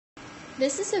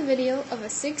This is a video of a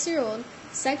 6-year-old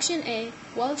Section A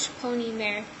Welsh pony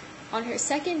mare on her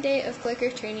second day of clicker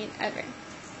training ever.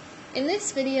 In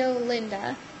this video,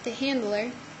 Linda, the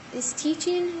handler, is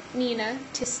teaching Nina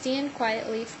to stand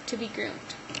quietly to be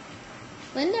groomed.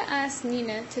 Linda asks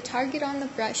Nina to target on the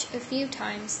brush a few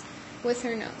times with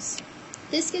her nose.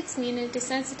 This gets Nina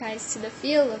desensitized to the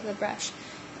feel of the brush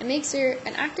and makes her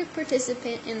an active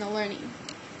participant in the learning.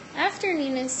 After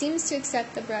Nina seems to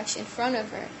accept the brush in front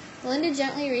of her, Linda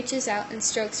gently reaches out and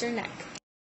strokes her neck.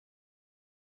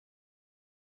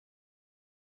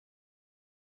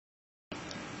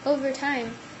 Over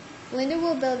time, Linda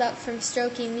will build up from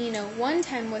stroking Nina one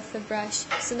time with the brush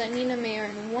so that Nina may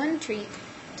earn one treat,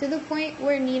 to the point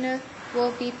where Nina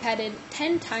will be petted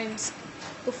 10 times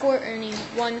before earning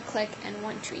one click and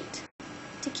one treat.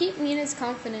 To keep Nina's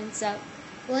confidence up,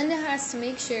 Linda has to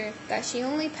make sure that she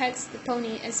only pets the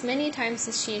pony as many times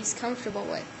as she is comfortable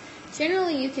with.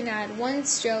 Generally, you can add one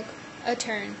stroke a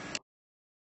turn.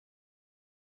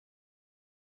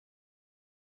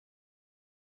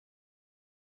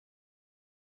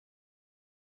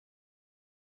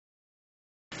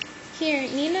 Here,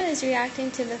 Nina is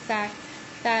reacting to the fact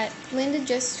that Linda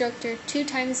just stroked her 2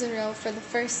 times in a row for the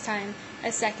first time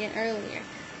a second earlier.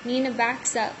 Nina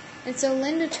backs up, and so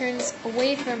Linda turns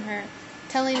away from her,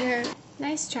 telling her,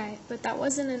 "Nice try, but that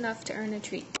wasn't enough to earn a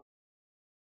treat."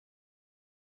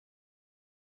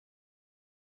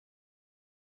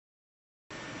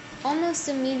 Almost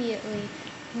immediately,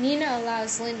 Nina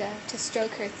allows Linda to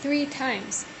stroke her 3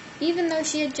 times, even though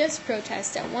she had just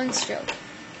protested at 1 stroke.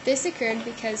 This occurred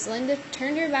because Linda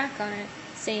turned her back on her,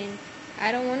 saying,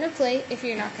 "I don't want to play if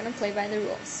you're not going to play by the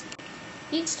rules."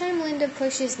 Each time Linda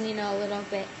pushes Nina a little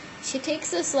bit, she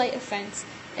takes a slight offense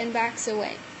and backs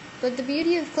away. But the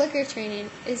beauty of clicker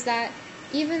training is that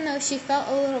even though she felt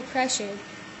a little pressured,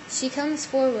 she comes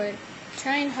forward,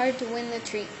 trying hard to win the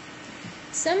treat.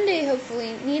 Someday,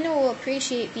 hopefully, Nina will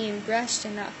appreciate being brushed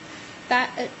enough that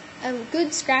a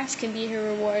good scratch can be her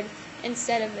reward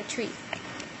instead of a treat.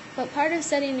 But part of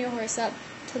setting your horse up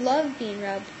to love being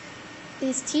rubbed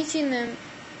is teaching them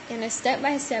in a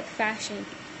step-by-step fashion.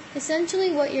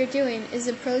 Essentially, what you're doing is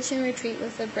approach and retreat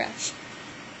with a brush.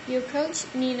 You approach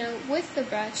Nina with the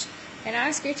brush and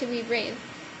ask her to be brave,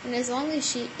 and as long as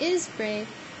she is brave,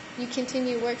 you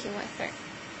continue working with her.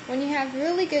 When you have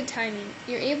really good timing,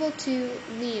 you're able to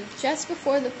leave just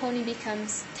before the pony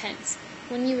becomes tense.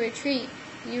 When you retreat,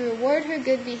 you reward her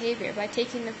good behavior by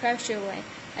taking the pressure away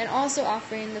and also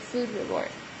offering the food reward.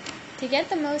 To get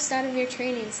the most out of your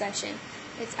training session,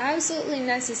 it's absolutely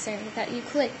necessary that you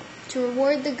click to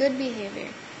reward the good behavior.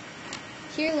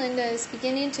 Here Linda is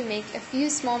beginning to make a few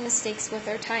small mistakes with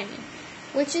her timing,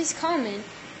 which is common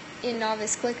in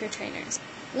novice clicker trainers.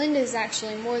 Linda is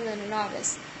actually more than a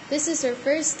novice. This is her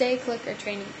first day clicker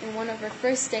training and one of her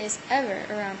first days ever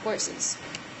around horses.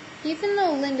 Even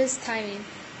though Linda's timing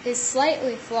is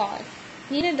slightly flawed,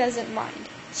 Nina doesn't mind.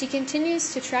 She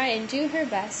continues to try and do her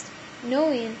best,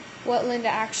 knowing what Linda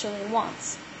actually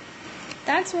wants.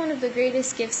 That's one of the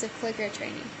greatest gifts of clicker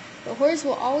training. The horse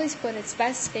will always put its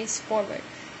best face forward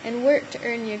and work to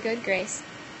earn your good grace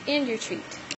and your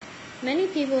treat. Many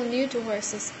people new to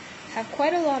horses have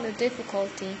quite a lot of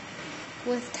difficulty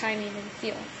with timing and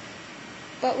feel.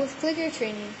 But with clicker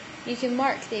training, you can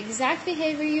mark the exact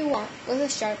behavior you want with a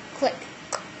sharp click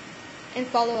and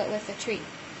follow it with a treat.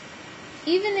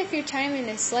 Even if your timing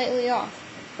is slightly off,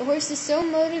 the horse is so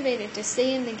motivated to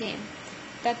stay in the game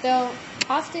that they'll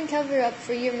often cover up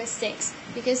for your mistakes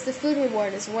because the food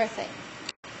reward is worth it.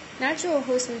 Natural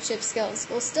horsemanship skills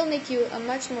will still make you a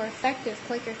much more effective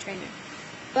clicker trainer,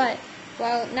 but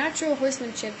while natural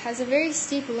horsemanship has a very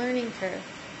steep learning curve,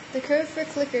 the curve for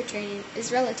clicker training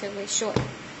is relatively short.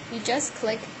 You just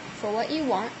click for what you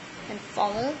want and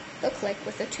follow the click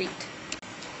with a treat.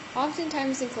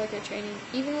 Oftentimes in clicker training,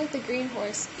 even with a green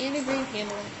horse and a green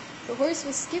handler, the horse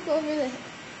will skip over the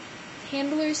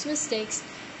handler's mistakes,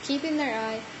 keeping their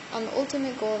eye on the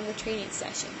ultimate goal of the training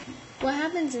session. What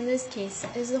happens in this case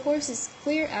is the horse's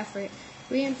clear effort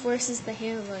reinforces the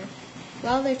handler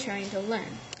while they're trying to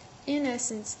learn. In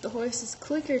essence, the horse is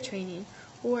clicker training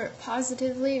or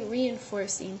positively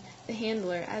reinforcing the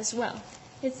handler as well.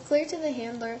 It's clear to the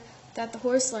handler that the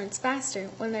horse learns faster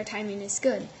when their timing is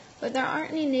good, but there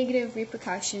aren't any negative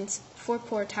repercussions for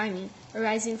poor timing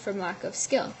arising from lack of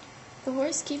skill. The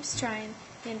horse keeps trying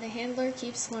and the handler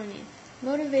keeps learning,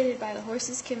 motivated by the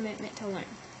horse's commitment to learn.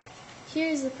 Here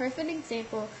is a perfect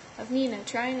example of Nina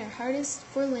trying her hardest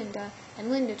for Linda and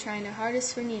Linda trying her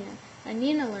hardest for Nina, and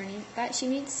Nina learning that she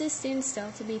needs to stand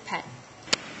still to be pet.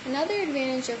 Another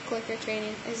advantage of clicker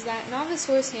training is that novice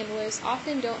horse handlers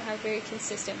often don't have very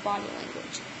consistent body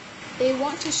language. They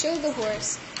want to show the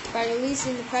horse by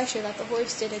releasing the pressure that the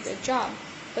horse did a good job,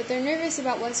 but they're nervous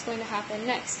about what's going to happen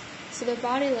next, so their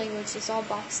body language is all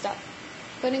boxed up.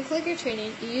 But in clicker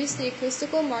training, you use the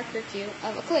acoustical marker cue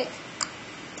of a click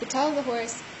to tell the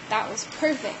horse, "That was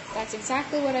perfect. That's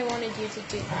exactly what I wanted you to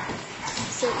do."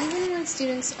 So even when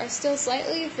students are still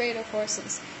slightly afraid of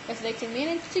horses, if they can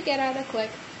manage to get out a click,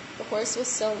 the horse will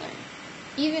still learn,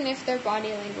 even if their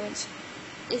body language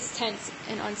is tense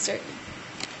and uncertain.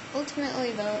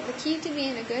 Ultimately, though, the key to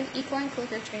being a good equine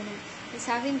clicker trainer is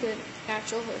having good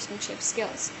natural horsemanship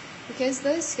skills, because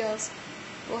those skills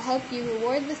will help you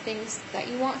reward the things that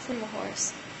you want from a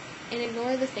horse and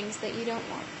ignore the things that you don't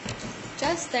want.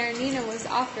 Just there, Nina was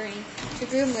offering to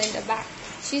groom Linda back.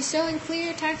 She's showing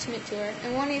clear attachment to her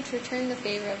and wanting to return the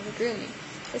favor of the grooming.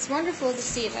 It's wonderful to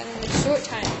see that in a short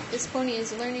time, this pony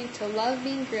is learning to love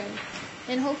being groomed,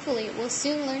 and hopefully will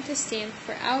soon learn to stand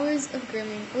for hours of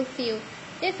grooming with few,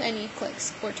 if any,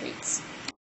 clicks or treats.